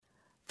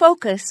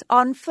Focus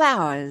on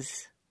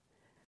Flowers.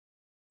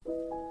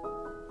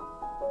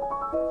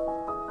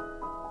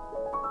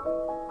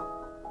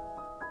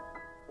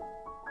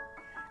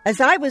 As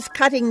I was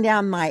cutting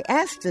down my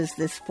asters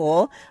this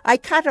fall, I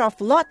cut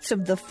off lots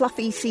of the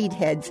fluffy seed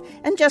heads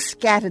and just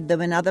scattered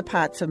them in other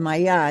parts of my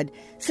yard,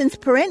 since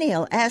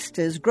perennial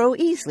asters grow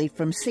easily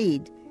from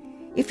seed.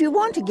 If you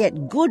want to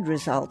get good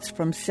results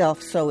from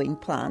self-sowing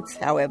plants,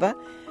 however,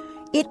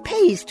 it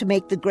pays to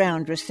make the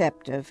ground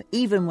receptive,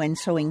 even when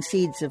sowing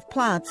seeds of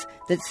plants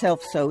that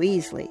self-sow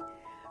easily.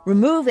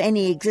 Remove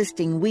any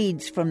existing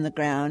weeds from the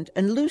ground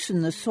and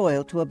loosen the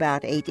soil to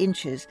about 8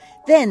 inches.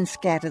 Then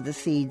scatter the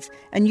seeds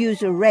and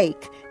use a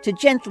rake to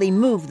gently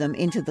move them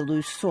into the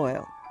loose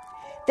soil.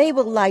 They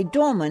will lie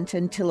dormant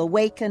until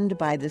awakened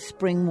by the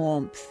spring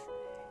warmth.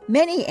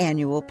 Many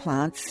annual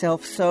plants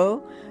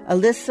self-sow: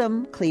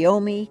 alyssum,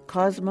 cleome,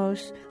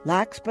 cosmos,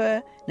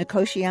 larkspur,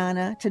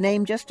 nicotiana, to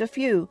name just a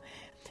few.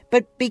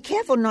 But be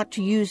careful not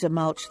to use a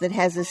mulch that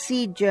has a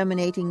seed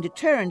germinating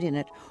deterrent in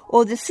it,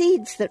 or the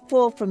seeds that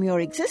fall from your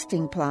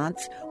existing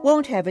plants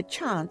won't have a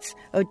chance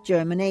of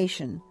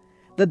germination.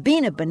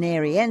 Verbena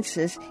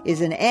bonariensis is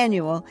an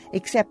annual,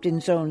 except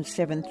in zones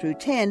 7 through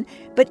 10,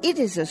 but it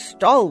is a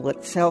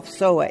stalwart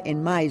self-sower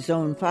in my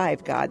Zone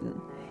 5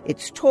 garden.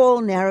 Its tall,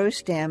 narrow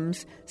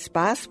stems,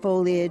 sparse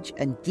foliage,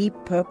 and deep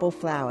purple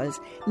flowers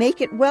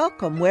make it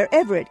welcome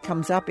wherever it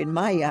comes up in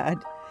my yard.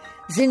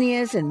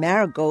 Zinnias and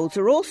marigolds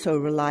are also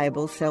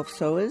reliable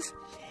self-sowers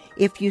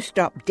if you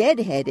stop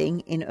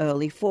deadheading in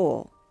early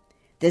fall.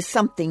 There's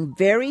something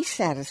very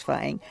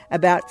satisfying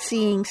about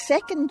seeing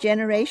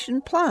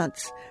second-generation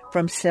plants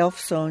from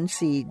self-sown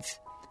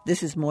seeds.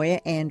 This is Moya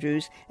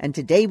Andrews, and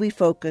today we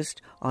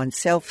focused on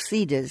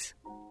self-seeders.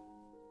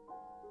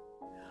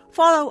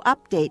 Follow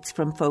updates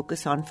from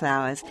Focus on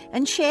Flowers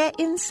and share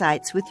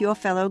insights with your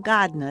fellow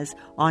gardeners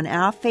on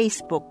our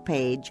Facebook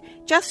page.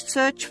 Just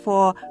search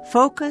for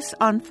Focus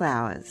on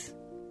Flowers.